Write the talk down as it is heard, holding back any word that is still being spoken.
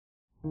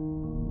Good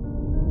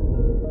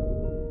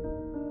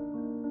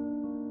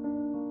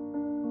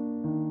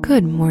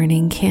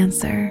morning,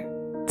 Cancer.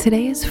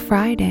 Today is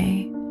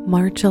Friday,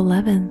 March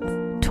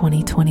 11th,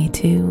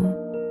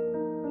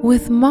 2022.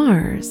 With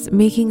Mars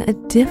making a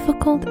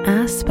difficult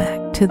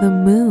aspect to the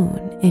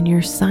moon in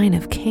your sign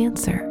of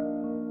Cancer,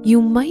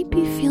 you might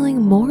be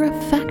feeling more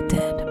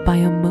affected by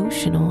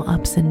emotional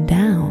ups and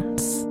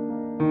downs.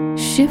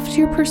 Shift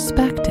your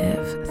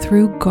perspective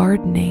through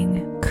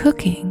gardening,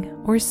 cooking,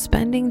 or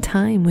spending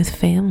time with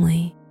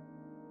family.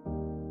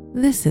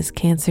 This is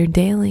Cancer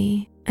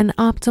Daily, an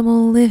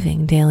optimal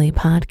living daily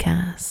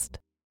podcast.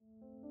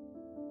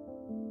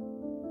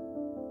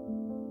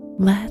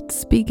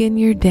 Let's begin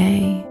your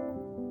day.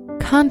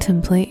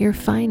 Contemplate your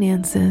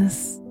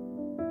finances.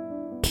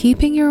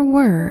 Keeping your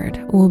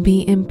word will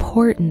be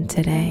important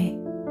today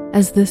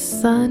as the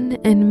sun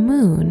and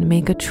moon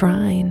make a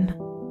trine.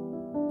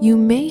 You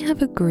may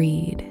have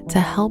agreed to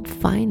help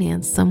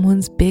finance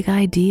someone's big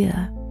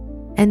idea,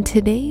 and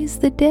today's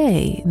the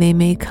day they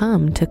may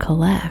come to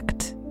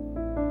collect.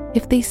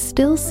 If they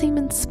still seem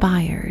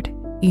inspired,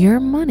 your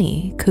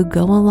money could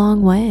go a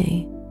long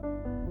way.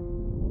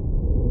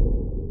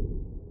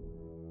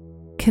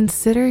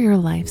 Consider your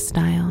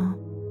lifestyle.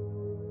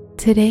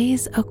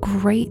 Today's a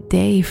great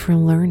day for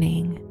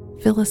learning,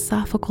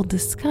 philosophical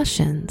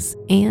discussions,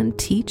 and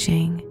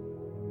teaching,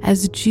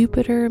 as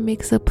Jupiter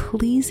makes a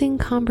pleasing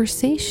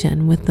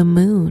conversation with the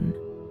moon.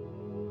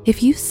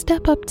 If you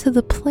step up to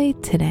the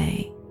plate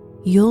today,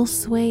 you'll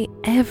sway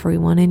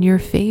everyone in your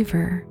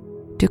favor,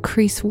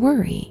 decrease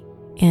worry,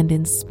 and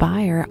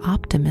inspire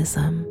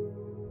optimism.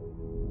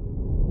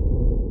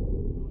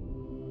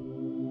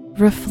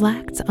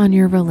 Reflect on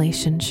your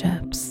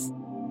relationships.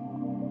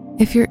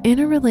 If you're in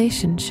a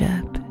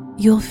relationship,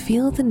 you'll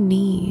feel the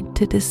need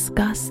to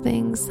discuss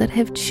things that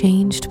have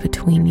changed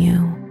between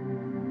you.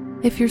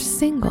 If you're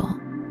single,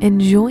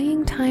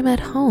 enjoying time at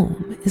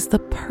home is the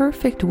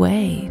perfect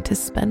way to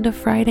spend a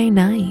Friday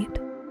night.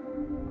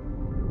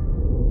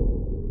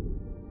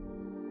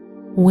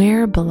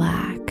 Wear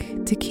black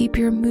to keep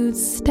your mood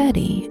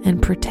steady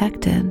and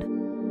protected.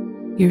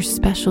 Your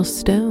special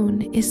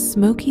stone is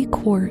smoky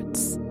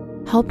quartz,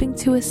 helping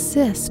to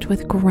assist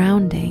with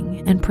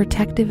grounding and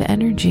protective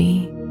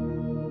energy.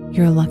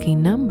 Your lucky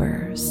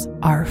numbers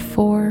are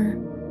 4,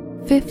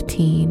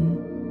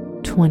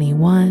 15,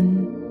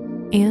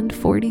 21, and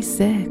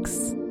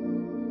 46.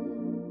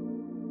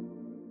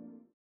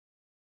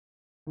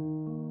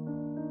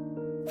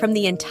 From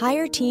the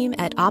entire team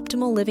at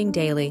Optimal Living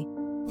Daily,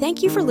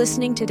 thank you for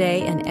listening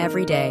today and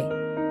every day.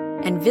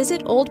 And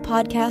visit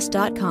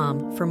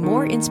oldpodcast.com for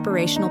more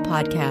inspirational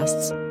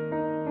podcasts.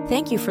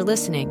 Thank you for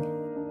listening.